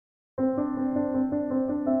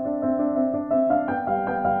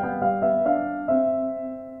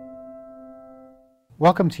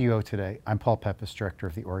Welcome to UO Today. I'm Paul Peppis, Director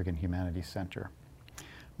of the Oregon Humanities Center.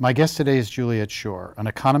 My guest today is Juliet Schor, an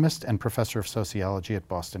economist and professor of sociology at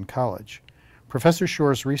Boston College. Professor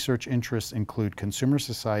Schor's research interests include consumer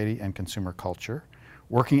society and consumer culture,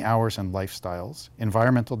 working hours and lifestyles,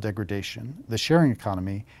 environmental degradation, the sharing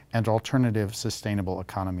economy, and alternative sustainable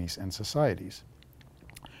economies and societies.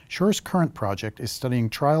 Schor's current project is studying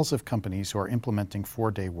trials of companies who are implementing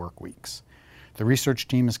 4-day work weeks. The research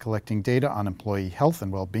team is collecting data on employee health and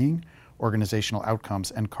well-being, organizational outcomes,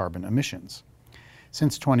 and carbon emissions.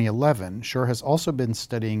 Since 2011, Schor has also been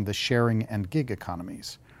studying the sharing and gig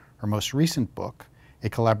economies. Her most recent book, a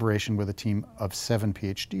collaboration with a team of 7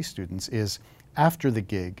 PhD students, is After the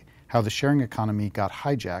Gig: How the Sharing Economy Got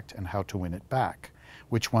Hijacked and How to Win It Back,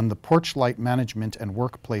 which won the Porchlight Management and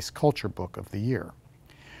Workplace Culture Book of the Year.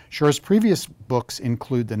 Schor's previous books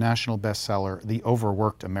include the national bestseller The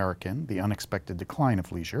Overworked American: The Unexpected Decline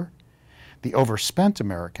of Leisure, The Overspent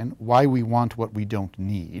American: Why We Want What We Don't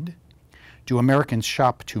Need, Do Americans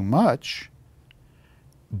Shop Too Much?,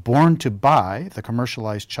 Born to Buy: The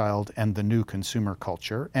Commercialized Child and the New Consumer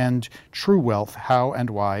Culture, and True Wealth: How and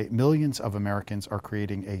Why Millions of Americans Are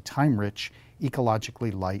Creating a Time-Rich,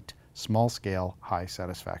 Ecologically Light, Small-Scale,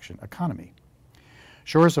 High-Satisfaction Economy.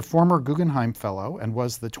 Schor is a former Guggenheim Fellow and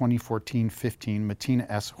was the 2014-15 Martina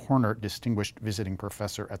S. Horner Distinguished Visiting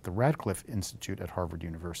Professor at the Radcliffe Institute at Harvard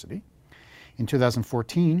University. In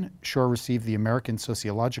 2014, Schor received the American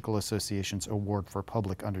Sociological Association's Award for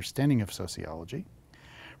Public Understanding of Sociology.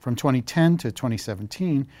 From 2010 to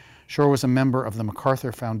 2017, Schor was a member of the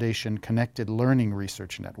MacArthur Foundation Connected Learning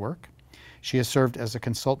Research Network. She has served as a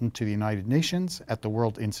consultant to the United Nations, at the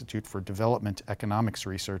World Institute for Development Economics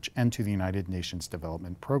Research, and to the United Nations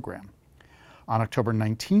Development Program. On October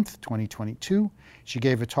 19, 2022, she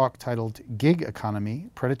gave a talk titled Gig Economy: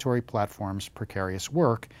 Predatory Platforms, Precarious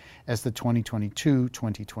Work as the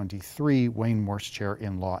 2022-2023 Wayne Morse Chair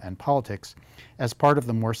in Law and Politics as part of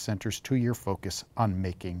the Morse Center's 2-year focus on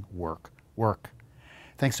making work work.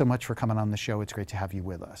 Thanks so much for coming on the show. It's great to have you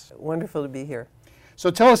with us. Wonderful to be here. So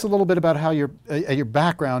tell us a little bit about how your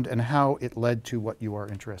background and how it led to what you are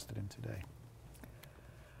interested in today.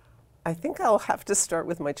 I think I'll have to start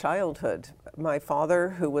with my childhood. My father,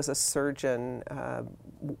 who was a surgeon,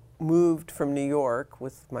 moved from New York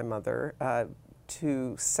with my mother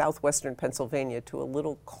to southwestern Pennsylvania, to a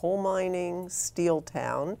little coal mining steel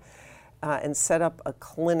town, and set up a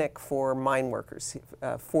clinic for mine workers,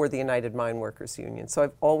 for the United Mine Workers Union. So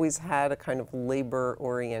I've always had a kind of labor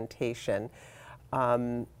orientation.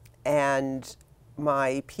 And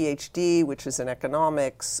my PhD, which is in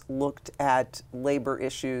economics, looked at labor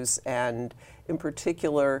issues and, in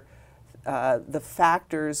particular, the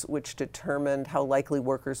factors which determined how likely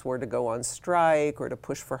workers were to go on strike or to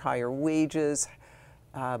push for higher wages,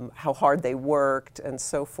 how hard they worked, and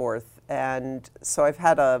so forth. And so I've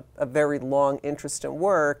had a very long interest in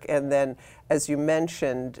work. And then, as you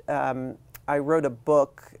mentioned, I wrote a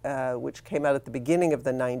book which came out at the beginning of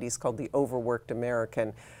the 90s called The Overworked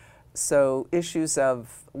American. So issues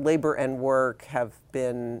of labor and work have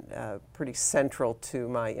been pretty central to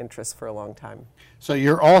my interests for a long time. So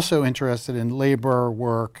you're also interested in labor,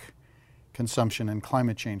 work, consumption, and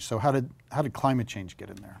climate change. So how did climate change get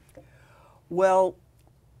in there? Well,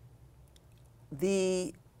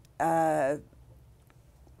 the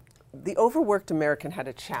Overworked American had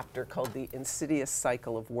a chapter called The Insidious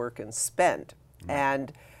Cycle of Work and Spend. Mm-hmm.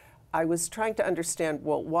 And I was trying to understand,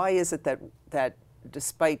 well, why is it that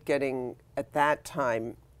despite getting, at that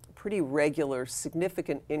time, pretty regular,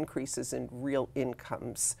 significant increases in real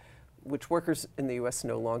incomes, which workers in the U.S.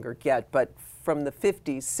 no longer get, but from the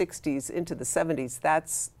 50s, 60s into the 70s,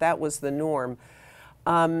 that was the norm.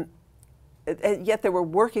 Yet they were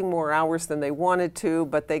working more hours than they wanted to,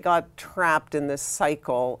 but they got trapped in this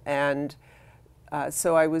cycle. And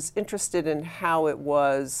so I was interested in how it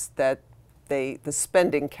was that the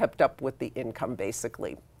spending kept up with the income,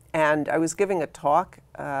 basically. And I was giving a talk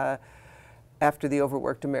after The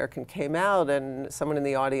Overworked American came out, and someone in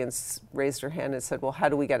the audience raised her hand and said, well, how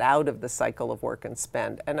do we get out of the cycle of work and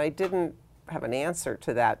spend? And I didn't have an answer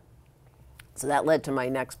to that. So that led to my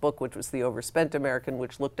next book, which was The Overspent American,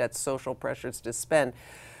 which looked at social pressures to spend.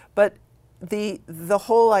 But the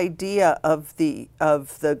whole idea of the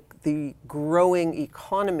growing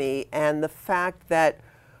economy and the fact that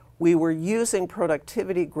we were using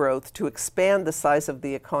productivity growth to expand the size of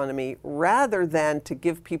the economy rather than to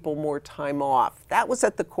give people more time off. That was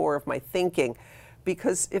at the core of my thinking,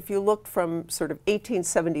 because if you looked from sort of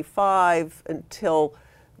 1875 until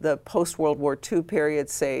the post-World War II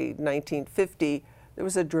period, say 1950, there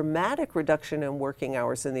was a dramatic reduction in working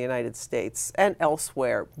hours in the United States and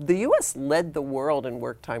elsewhere. The U.S. led the world in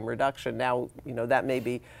work time reduction. Now, that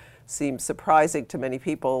maybe seems surprising to many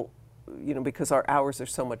people, because our hours are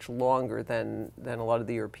so much longer than a lot of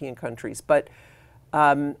the European countries. But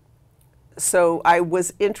so I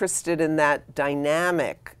was interested in that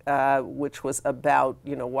dynamic, which was about,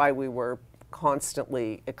 why we were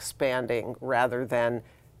constantly expanding rather than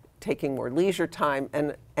taking more leisure time.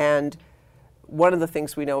 And one of the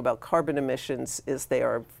things we know about carbon emissions is they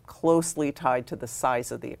are closely tied to the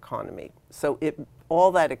size of the economy. So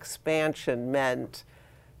all that expansion meant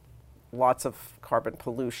lots of carbon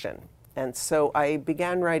pollution. And so I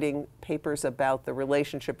began writing papers about the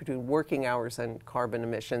relationship between working hours and carbon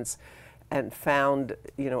emissions, and found,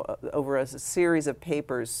 over a series of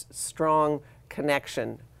papers, strong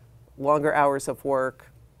connection, longer hours of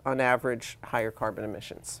work, on average, higher carbon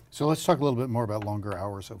emissions. So let's talk a little bit more about longer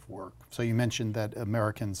hours of work. So you mentioned that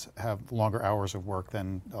Americans have longer hours of work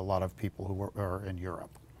than a lot of people who are in Europe.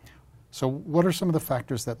 So what are some of the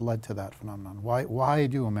factors that led to that phenomenon? Why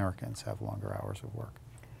do Americans have longer hours of work?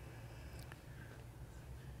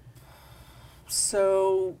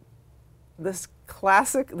 So the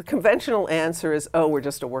conventional answer is, we're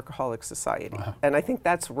just a workaholic society. Uh-huh. And I think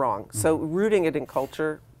that's wrong. Mm-hmm. So rooting it in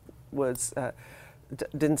culture was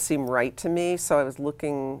didn't seem right to me. So I was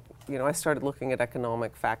looking, I started looking at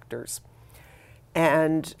economic factors.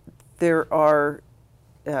 And there are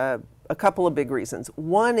a couple of big reasons.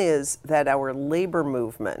 One is that our labor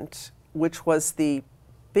movement, which was the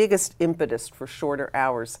biggest impetus for shorter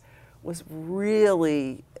hours, was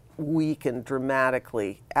really weakened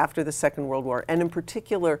dramatically after the Second World War. And in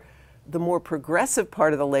particular, the more progressive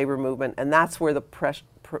part of the labor movement, and that's where the push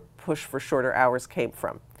for shorter hours came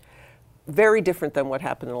from. Very different than what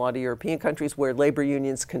happened in a lot of European countries, where labor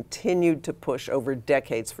unions continued to push over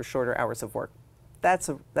decades for shorter hours of work. That's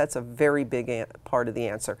a very big part of the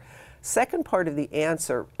answer. Second part of the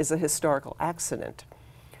answer is a historical accident.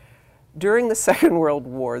 During the Second World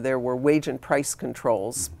War, there were wage and price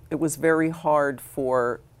controls. It was very hard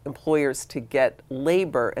for employers to get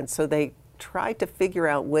labor, and so they tried to figure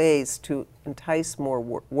out ways to entice more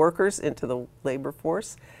workers into the labor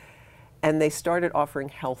force. And they started offering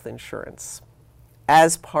health insurance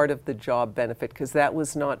as part of the job benefit, because that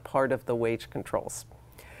was not part of the wage controls.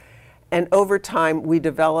 And over time, we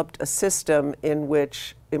developed a system in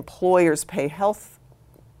which employers pay health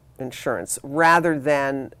insurance rather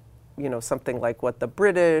than, something like what the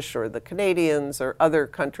British or the Canadians or other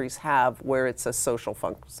countries have, where it's a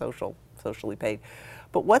socially paid.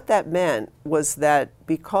 But what that meant was that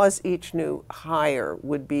because each new hire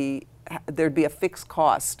there'd be a fixed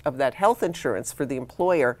cost of that health insurance for the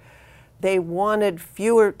employer, they wanted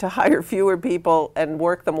to hire fewer people and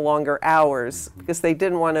work them longer hours, because they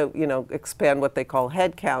didn't want to, expand what they call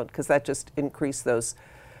headcount, because that just increased those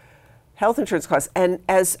health insurance costs. And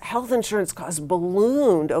as health insurance costs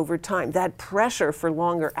ballooned over time, that pressure for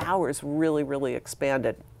longer hours really, really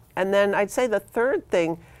expanded. And then I'd say the third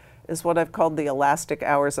thing is what I've called the elastic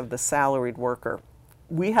hours of the salaried worker.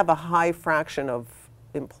 We have a high fraction of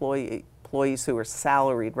employees who are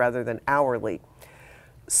salaried rather than hourly.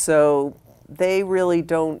 So they really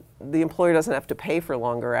the employer doesn't have to pay for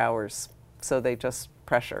longer hours. So they just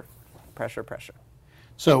pressure.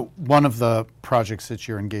 So one of the projects that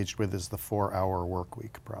you're engaged with is the 4-Hour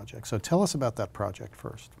Workweek project. So tell us about that project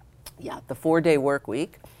first. Yeah, the 4-day work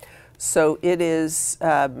week. So it is,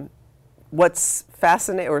 what's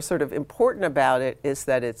fascinating or sort of important about it is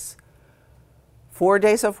that it's 4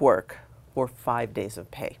 days of work or 5 days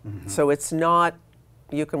of pay. Mm-hmm. So it's not,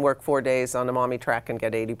 you can work 4 days on a mommy track and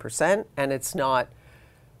get 80%, and it's not,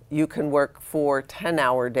 you can work 4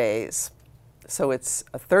 10-hour days. So it's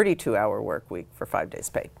a 32-hour work week for 5 days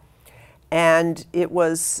pay. And it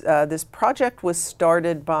was, this project was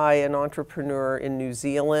started by an entrepreneur in New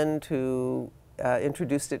Zealand who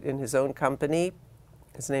introduced it in his own company.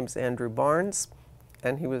 His name's Andrew Barnes,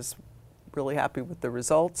 and he was really happy with the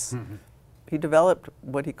results. Mm-hmm. He developed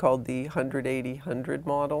what he called the 100-80-100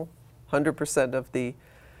 model, 100% of the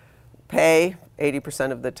pay,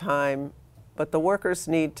 80% of the time, but the workers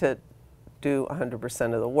need to do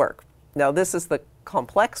 100% of the work. Now, this is the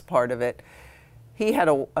complex part of it. He had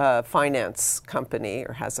a finance company,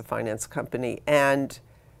 or has a finance company, and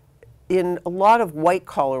in a lot of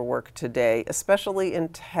white-collar work today, especially in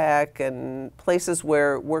tech and places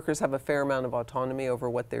where workers have a fair amount of autonomy over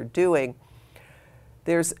what they're doing,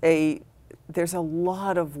 there's a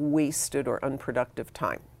lot of wasted or unproductive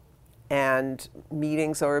time. And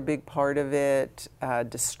meetings are a big part of it,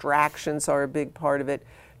 distractions are a big part of it.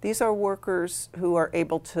 These are workers who are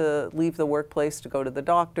able to leave the workplace to go to the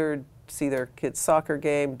doctor, see their kid's soccer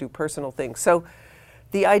game, do personal things. So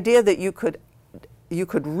the idea that you could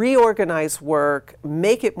reorganize work,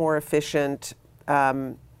 make it more efficient,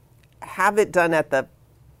 have it done at the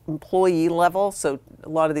employee level. So a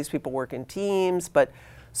lot of these people work in teams, but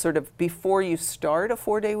sort of before you start a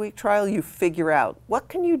 4-day week trial, you figure out what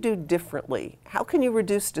can you do differently? How can you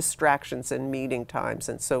reduce distractions and meeting times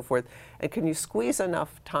and so forth? And can you squeeze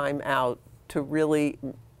enough time out to really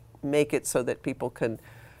make it so that people can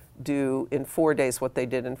do in 4 days what they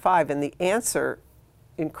did in 5? And the answer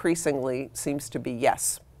increasingly seems to be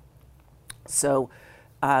yes. So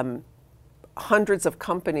hundreds of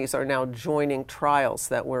companies are now joining trials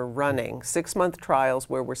that we're running, 6-month trials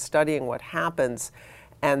where we're studying what happens,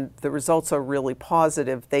 and the results are really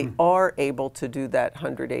positive. They are able to do that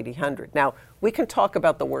 100-80-100. Now, we can talk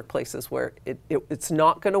about the workplaces where it's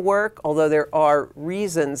not going to work, although there are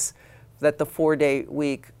reasons that the 4-day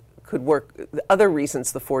week could work, other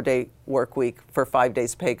reasons the 4-day work week for 5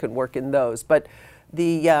 days pay could work in those. But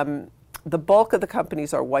the bulk of the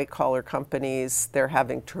companies are white-collar companies. They're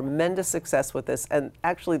having tremendous success with this. And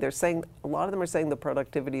actually, they're saying, a lot of them are saying the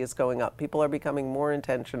productivity is going up. People are becoming more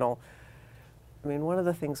intentional. I mean, one of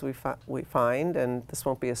the things we find, and this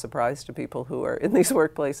won't be a surprise to people who are in these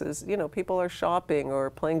workplaces, people are shopping or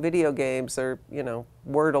playing video games or,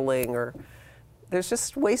 wordling, or there's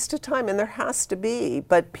just wasted time, and there has to be.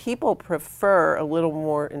 But people prefer a little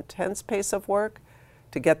more intense pace of work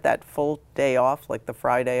to get that full day off, like the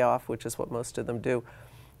Friday off, which is what most of them do.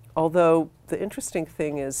 Although the interesting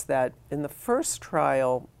thing is that in the first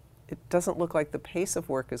trial, it doesn't look like the pace of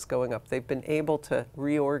work is going up. They've been able to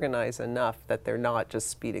reorganize enough that they're not just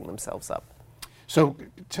speeding themselves up. So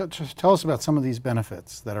just tell us about some of these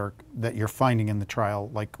benefits that you're finding in the trial,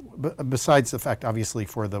 like besides the fact, obviously,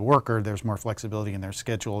 for the worker, there's more flexibility in their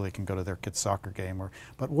schedule. They can go to their kid's soccer game.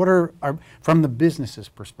 But what are from the business's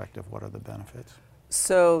perspective, what are the benefits?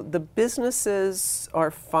 So the businesses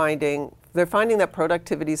are finding that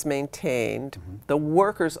productivity is maintained. The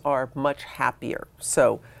workers are much happier.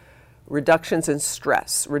 So reductions in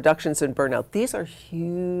stress, reductions in burnout. These are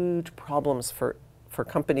huge problems for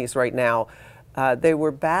companies right now. They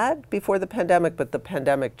were bad before the pandemic, but the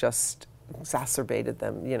pandemic just exacerbated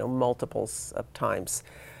them, multiples of times.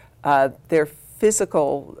 Their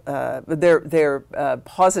physical, their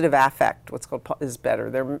positive affect, what's called, is better.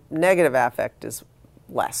 Their negative affect is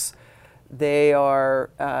less. They are,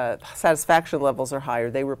 satisfaction levels are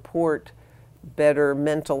higher. They report better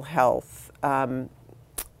mental health.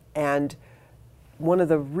 And one of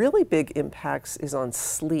the really big impacts is on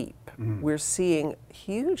sleep. We're seeing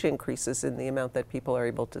huge increases in the amount that people are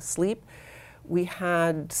able to sleep. We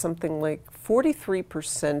had something like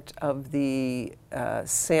 43% of the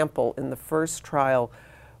sample in the first trial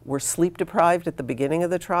were sleep deprived at the beginning of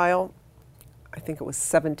the trial. I think it was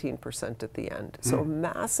 17% at the end. So a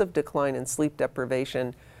massive decline in sleep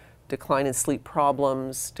deprivation, decline in sleep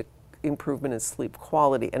problems, improvement in sleep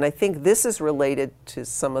quality. And I think this is related to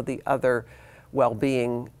some of the other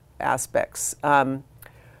well-being aspects.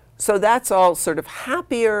 So that's all sort of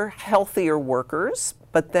happier, healthier workers,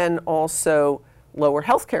 but then also lower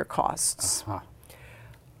healthcare costs.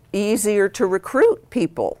 Easier to recruit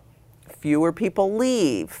people. Fewer people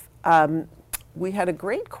leave. We had a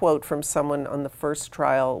great quote from someone on the first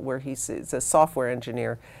trial where he's a software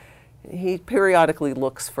engineer. He periodically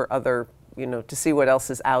looks for other, to see what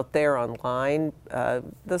else is out there online.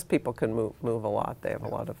 Those people can move a lot. They have a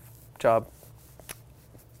lot of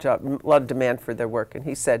a lot of demand for their work. And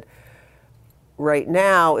he said, right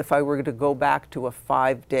now, if I were to go back to a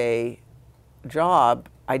 5-day job,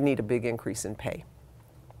 I'd need a big increase in pay.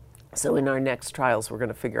 So in our next trials, we're going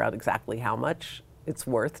to figure out exactly how much it's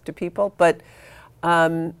worth to people. But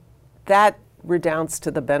that redounds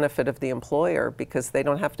to the benefit of the employer because they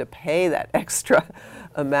don't have to pay that extra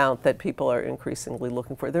amount that people are increasingly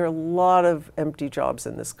looking for. There are a lot of empty jobs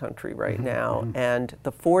in this country right now, and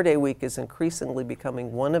the 4-day week is increasingly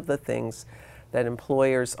becoming one of the things that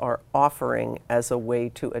employers are offering as a way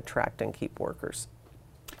to attract and keep workers.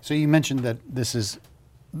 So you mentioned that this is,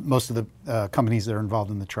 most of the companies that are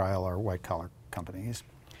involved in the trial are white-collar companies.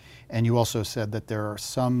 And you also said that there are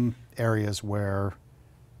some areas where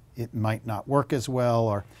it might not work as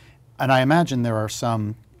well, and I imagine there are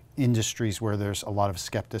some industries where there's a lot of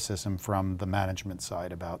skepticism from the management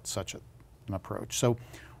side about such an approach. So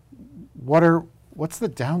what's the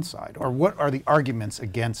downside, or what are the arguments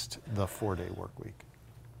against the 4-day work week?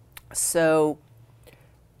 So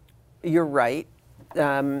you're right.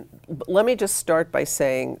 Let me just start by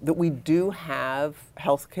saying that we do have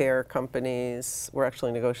healthcare companies. We're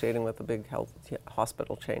actually negotiating with a big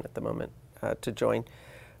hospital chain at the moment to join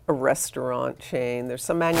a restaurant chain. There's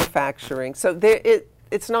some manufacturing. So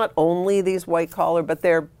it's not only these white collar, but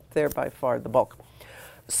they're by far the bulk.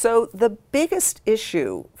 So the biggest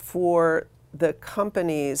issue for the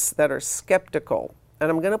companies that are skeptical, and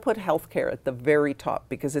I'm going to put healthcare at the very top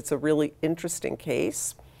because it's a really interesting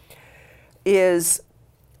case, is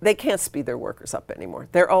they can't speed their workers up anymore.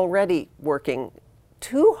 They're already working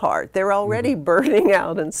too hard. They're already burning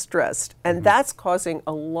out and stressed. And that's causing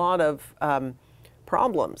a lot of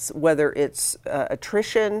problems, whether it's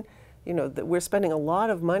attrition. We're spending a lot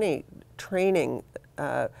of money training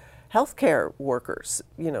healthcare workers,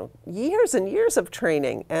 years and years of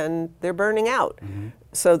training, and they're burning out.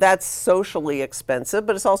 So that's socially expensive,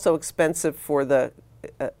 but it's also expensive for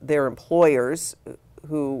their employers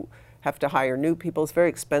who have to hire new people. It's very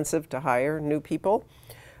expensive to hire new people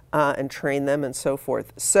and train them and so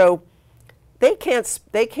forth. So they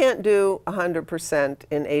can't do 100%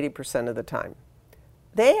 in 80% of the time.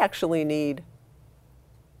 They actually need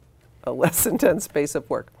a less intense pace of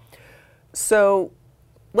work. So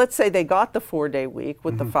let's say they got the 4-day week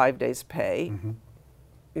with the 5 days pay.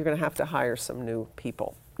 You're going to have to hire some new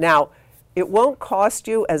people. Now, it won't cost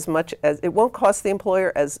you as much as, it won't cost the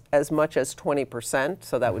employer as much as 20%.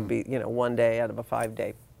 So that would be, 1 day out of a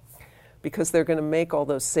 5-day, because they're going to make all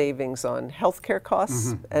those savings on healthcare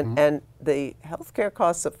costs, and the healthcare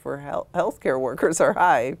costs for healthcare workers are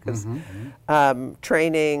high because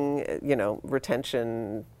training,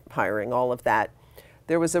 retention, hiring, all of that.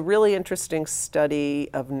 There was a really interesting study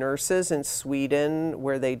of nurses in Sweden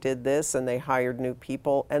where they did this and they hired new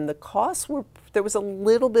people, and the costs there was a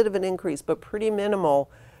little bit of an increase, but pretty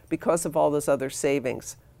minimal because of all those other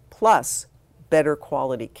savings, plus better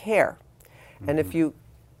quality care. And if you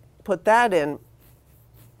put that in,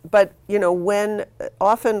 but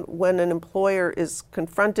often when an employer is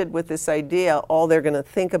confronted with this idea, all they're going to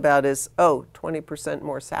think about is, 20%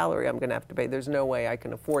 more salary I'm going to have to pay. There's no way I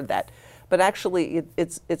can afford that. But actually,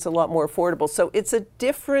 it's a lot more affordable. So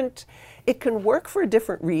it can work for a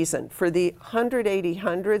different reason. For the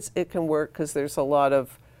 180/100s, it can work because there's a lot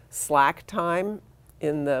of slack time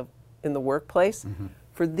in the workplace.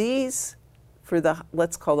 For the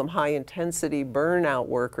let's call them high intensity burnout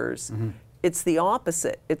workers, it's the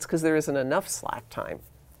opposite. It's because there isn't enough slack time.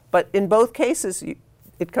 But in both cases,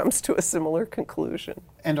 it comes to a similar conclusion.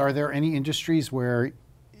 And are there any industries where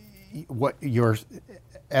what your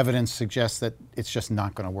evidence suggests that it's just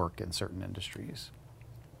not going to work in certain industries?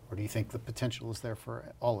 Or do you think the potential is there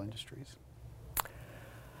for all industries?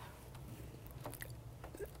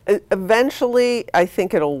 Eventually, I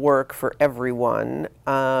think it'll work for everyone.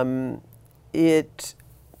 What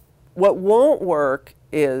won't work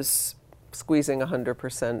is squeezing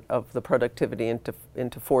 100% of the productivity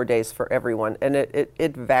into 4 days for everyone, and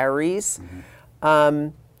it varies.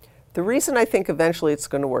 The reason I think eventually it's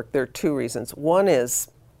going to work, there are two reasons. One is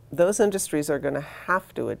those industries are going to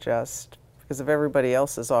have to adjust, because if everybody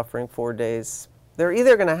else is offering 4 days, they're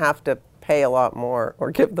either going to have to pay a lot more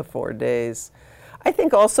or give the 4 days. I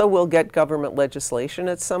think also we'll get government legislation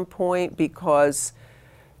at some point, because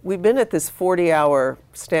we've been at this 40-hour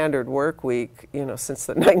standard work week, since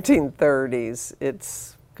the 1930s.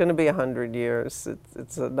 It's going to be 100 years.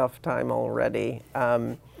 It's enough time already.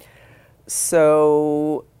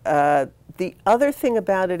 The other thing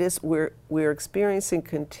about it is we're experiencing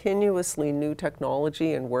continuously new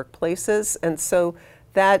technology in workplaces, and so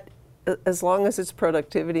that, as long as it's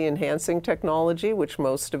productivity enhancing technology, which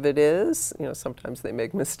most of it is, sometimes they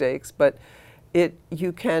make mistakes, but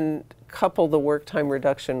you can couple the work time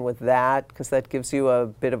reduction with that, because that gives you a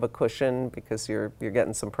bit of a cushion because you're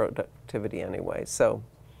getting some productivity anyway. So,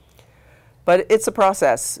 but it's a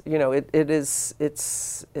process. It's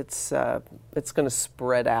going to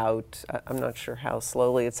spread out. I'm not sure how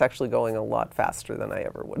slowly. It's actually going a lot faster than I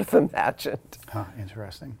ever would have imagined.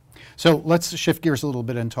 Interesting. So let's shift gears a little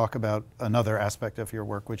bit and talk about another aspect of your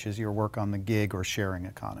work, which is your work on the gig or sharing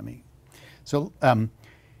economy. So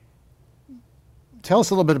tell us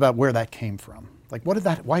a little bit about where that came from. Why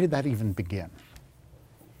did that even begin?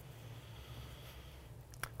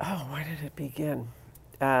 Why did it begin?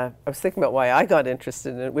 I was thinking about why I got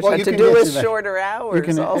interested in it, which had to do with shorter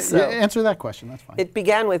hours also. Answer that question, that's fine. It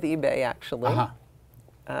began with eBay, actually.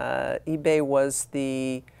 eBay was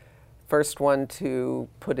the first one to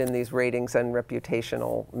put in these ratings and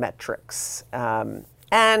reputational metrics.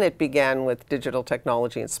 And it began with digital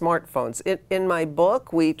technology and smartphones. In my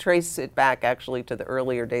book, we trace it back actually to the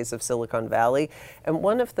earlier days of Silicon Valley. And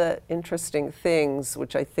one of the interesting things,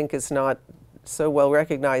 which I think is not so well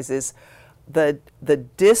recognized is the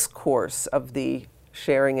discourse of the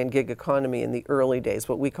sharing and gig economy in the early days,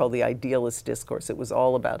 what we call the idealist discourse. It was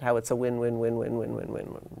all about how it's a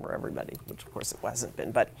win-win-win-win-win-win-win for everybody, which of course it hasn't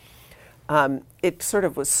been. But it sort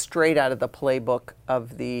of was straight out of the playbook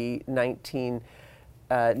of the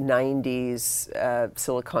 1990s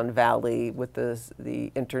Silicon Valley with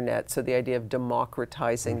the internet. So the idea of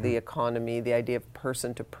democratizing the economy, the idea of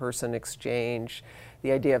person-to-person exchange,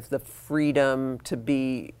 the idea of the freedom to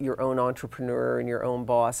be your own entrepreneur and your own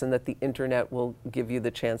boss, and that the internet will give you the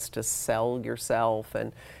chance to sell yourself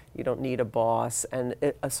and you don't need a boss, and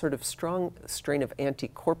a sort of strong strain of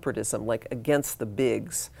anti-corporatism, like against the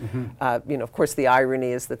bigs. Of course, the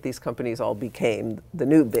irony is that these companies all became the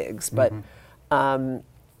new bigs, but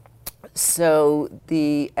so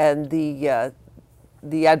the advent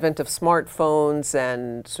of smartphones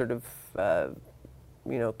and sort of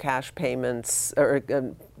cash payments, or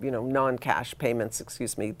non-cash payments,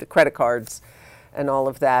 the credit cards and all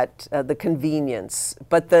of that, the convenience.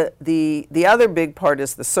 But the other big part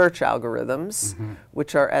is the search algorithms,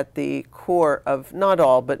 which are at the core of not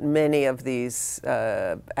all, but many of these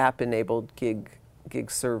app-enabled gig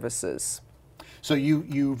services. So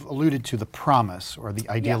you've alluded to the promise or the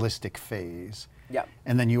idealistic phase. Yeah.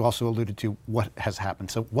 And then you also alluded to what has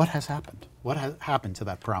happened. So what has happened? What has happened to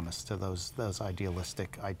that promise, to those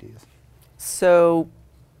idealistic ideas? So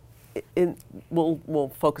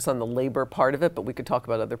we'll focus on the labor part of it, but we could talk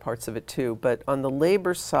about other parts of it too. But on the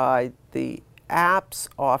labor side, the apps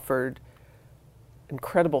offered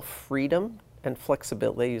incredible freedom and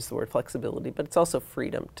flexibility. They use the word flexibility, but it's also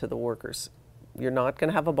freedom to the workers. You're not going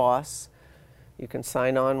to have a boss. You can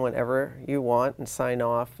sign on whenever you want and sign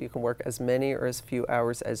off. You can work as many or as few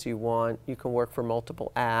hours as you want. You can work for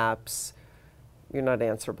multiple apps. You're not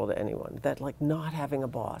answerable to anyone. That, like, not having a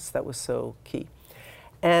boss, that was so key.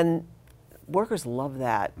 And workers love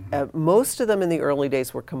that. Most of them in the early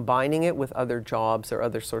days were combining it with other jobs or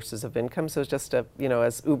other sources of income. So it's just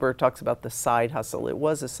as Uber talks about the side hustle, it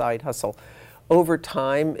was a side hustle. Over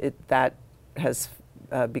time, that has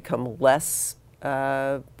become less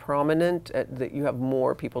prominent, that you have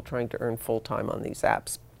more people trying to earn full-time on these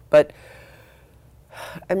apps. But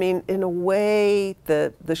I mean, in a way,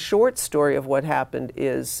 the short story of what happened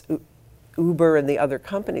is Uber and the other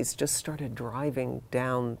companies just started driving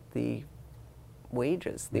down the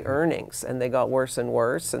wages, the earnings, and they got worse and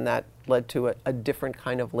worse, and that led to a different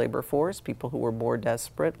kind of labor force, people who were more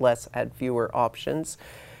desperate, had fewer options.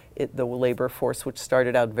 The labor force, which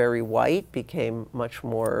started out very white, became much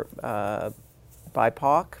more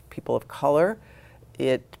BIPOC, people of color.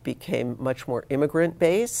 It became much more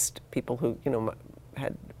immigrant-based, people who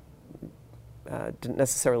didn't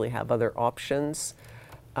necessarily have other options,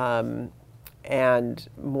 and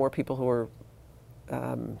more people who were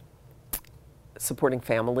supporting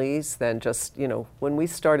families than just, when we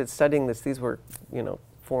started studying this, these were,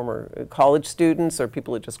 former college students or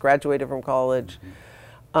people who just graduated from college.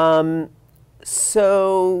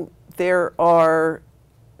 So there are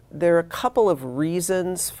a couple of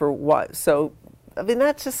reasons for why. So, I mean,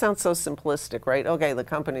 that just sounds so simplistic, right? Okay, the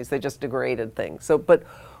companies, they just degraded things. So, but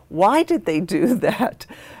why did they do that?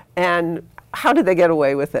 And how did they get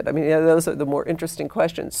away with it? I mean, those are the more interesting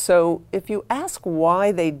questions. So if you ask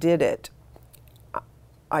why they did it,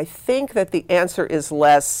 I think that the answer is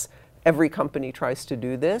less every company tries to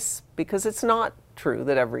do this, because it's not true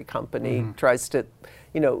that every company tries to,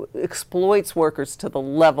 exploits workers to the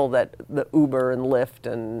level that the Uber and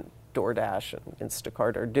Lyft and DoorDash and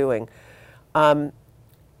Instacart are doing. And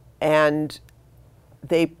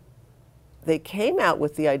they came out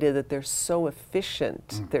with the idea that they're so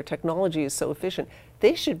efficient, their technology is so efficient,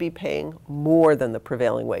 they should be paying more than the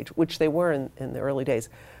prevailing wage, which they were in the early days.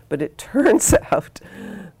 But it turns out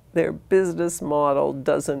their business model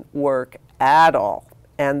doesn't work at all.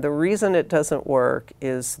 And the reason it doesn't work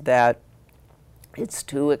is that it's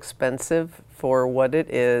too expensive for what it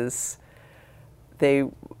is.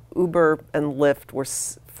 Uber and Lyft were,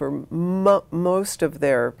 for most of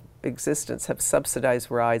their existence, have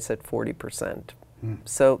subsidized rides at 40%.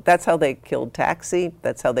 So that's how they killed taxi.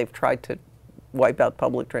 That's how they've tried to wipe out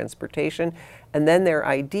public transportation. And then their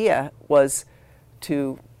idea was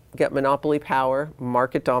to get monopoly power,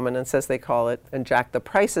 market dominance as they call it, and jack the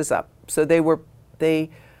prices up. So they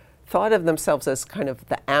thought of themselves as kind of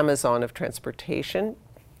the Amazon of transportation.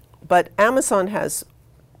 But Amazon has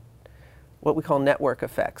what we call network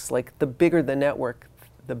effects. Like, the bigger the network,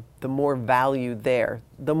 the more value there.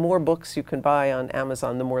 The more books you can buy on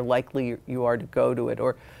Amazon, the more likely you are to go to it.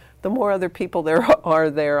 Or the more other people there are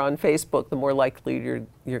there on Facebook, the more likely you're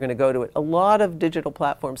going to go to it. A lot of digital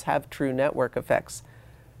platforms have true network effects.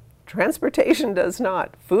 Transportation does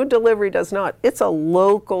not. Food delivery does not. It's a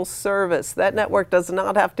local service. That network does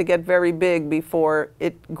not have to get very big before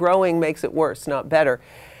growing makes it worse, not better.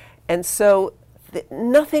 And so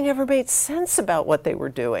nothing ever made sense about what they were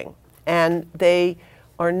doing. And they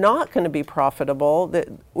are not going to be profitable.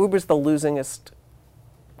 Uber's the losingest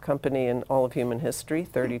company in all of human history,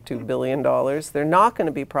 $32 billion. They're not going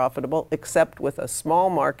to be profitable except with a small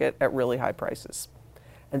market at really high prices.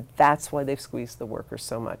 And that's why they've squeezed the workers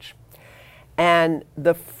so much. And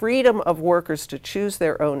the freedom of workers to choose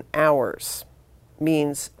their own hours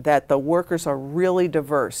means that the workers are really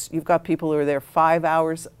diverse. You've got people who are there 5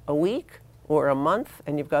 hours a week or a month,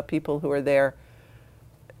 and you've got people who are there,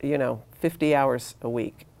 50 hours a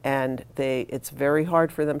week. And it's very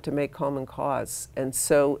hard for them to make common cause. And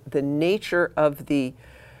so the nature of the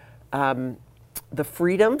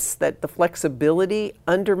freedoms, that the flexibility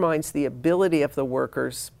undermines the ability of the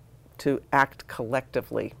workers to act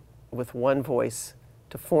collectively with one voice,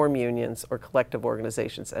 to form unions or collective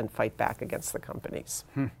organizations and fight back against the companies.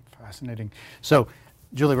 Fascinating. So,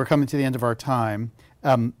 Julie, we're coming to the end of our time.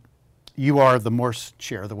 You are the Morse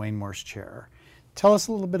Chair, the Wayne Morse Chair. Tell us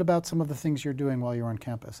a little bit about some of the things you're doing while you're on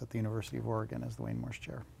campus at the University of Oregon as the Wayne Morse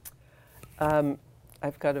Chair.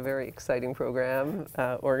 I've got a very exciting program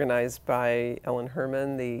organized by Ellen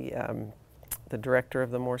Herman, the director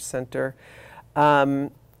of the Morse Center.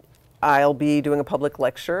 I'll be doing a public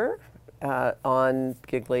lecture on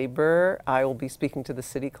gig labor. I will be speaking to the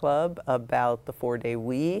City Club about the 4-day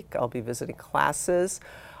week. I'll be visiting classes.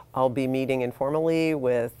 I'll be meeting informally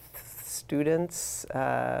with students,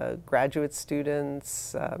 graduate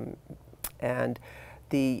students, and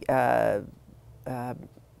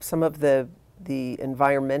some of the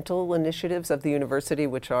environmental initiatives of the university,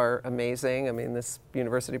 which are amazing. I mean, this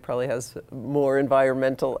university probably has more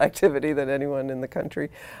environmental activity than anyone in the country.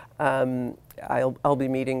 I'll be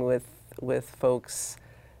meeting with folks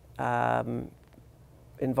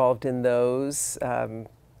involved in those. I've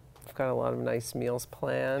got a lot of nice meals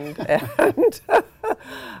planned, and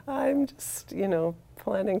I'm just,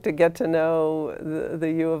 planning to get to know the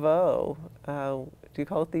U of O. Do you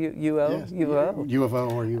call it the UO? Yes, U of O? U of O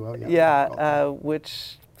or UO, yeah. Yeah,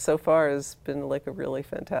 which so far has been like a really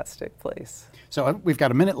fantastic place. So we've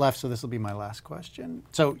got a minute left, so this will be my last question.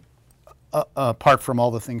 So apart from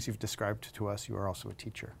all the things you've described to us, you are also a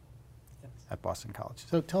teacher at Boston College.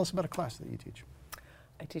 So tell us about a class that you teach.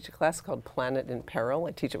 I teach a class called Planet in Peril.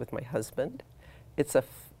 I teach it with my husband. It's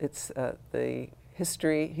the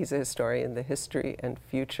history, he's a historian, the history and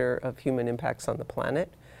future of human impacts on the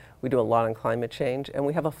planet. We do a lot on climate change, and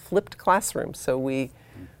we have a flipped classroom. So we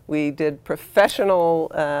did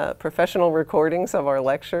professional recordings of our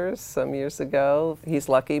lectures some years ago. He's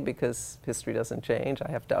lucky because history doesn't change.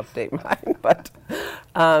 I have to update mine. But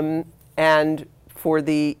and for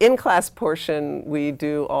the in-class portion, we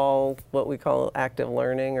do all what we call active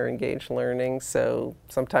learning or engaged learning. So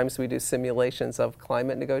sometimes we do simulations of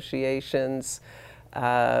climate negotiations.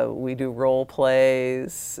 We do role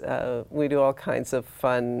plays. We do all kinds of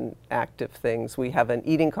fun, active things. We have an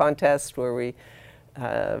eating contest where we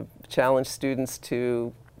challenge students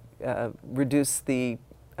to reduce the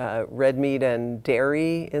red meat and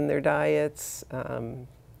dairy in their diets.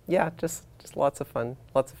 Yeah, just lots of fun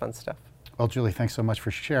stuff. Well, Julie, thanks so much for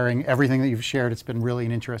sharing everything that you've shared. It's been really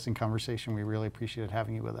an interesting conversation. We really appreciated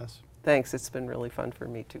having you with us. Thanks. It's been really fun for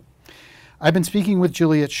me, too. I've been speaking with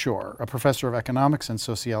Juliet Schor, a professor of economics and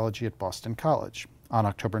sociology at Boston College. On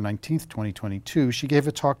October 19th, 2022, she gave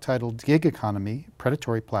a talk titled Gig Economy,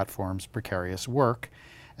 Predatory Platforms, Precarious Work,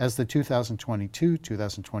 as the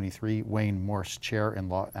 2022-2023 Wayne Morse Chair in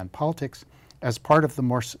Law and Politics as part of the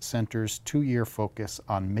Morse Center's 2-year focus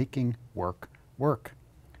on making work work.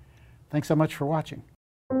 Thanks so much for watching.